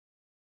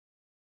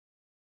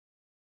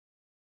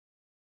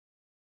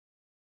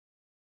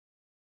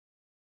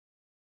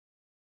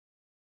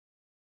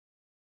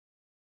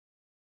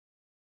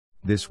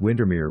This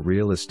Windermere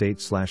Real Estate /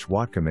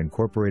 Whatcom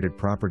Incorporated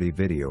property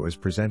video is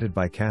presented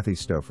by Kathy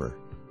Stouffer.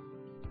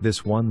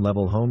 This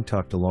one-level home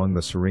tucked along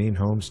the serene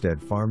Homestead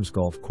Farms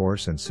Golf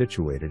Course and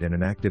situated in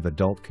an active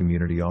adult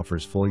community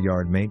offers full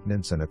yard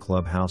maintenance and a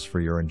clubhouse for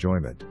your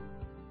enjoyment.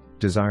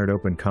 Desired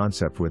open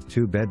concept with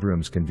 2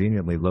 bedrooms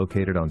conveniently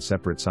located on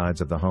separate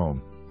sides of the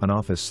home, an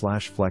office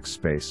 / flex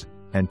space,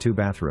 and 2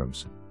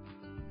 bathrooms.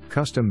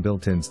 Custom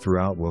built-ins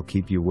throughout will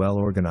keep you well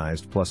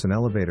organized, plus an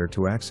elevator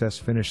to access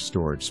finished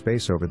storage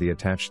space over the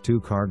attached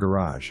 2-car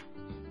garage.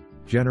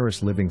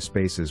 Generous living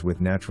spaces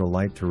with natural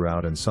light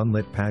throughout and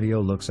sunlit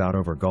patio looks out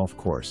over golf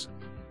course.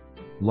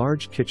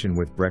 Large kitchen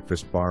with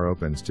breakfast bar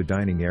opens to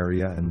dining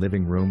area and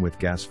living room with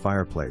gas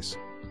fireplace.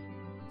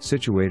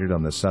 Situated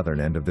on the southern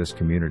end of this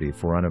community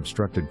for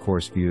unobstructed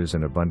course views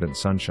and abundant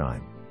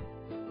sunshine.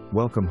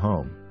 Welcome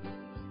home.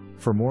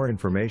 For more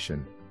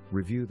information,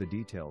 review the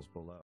details below.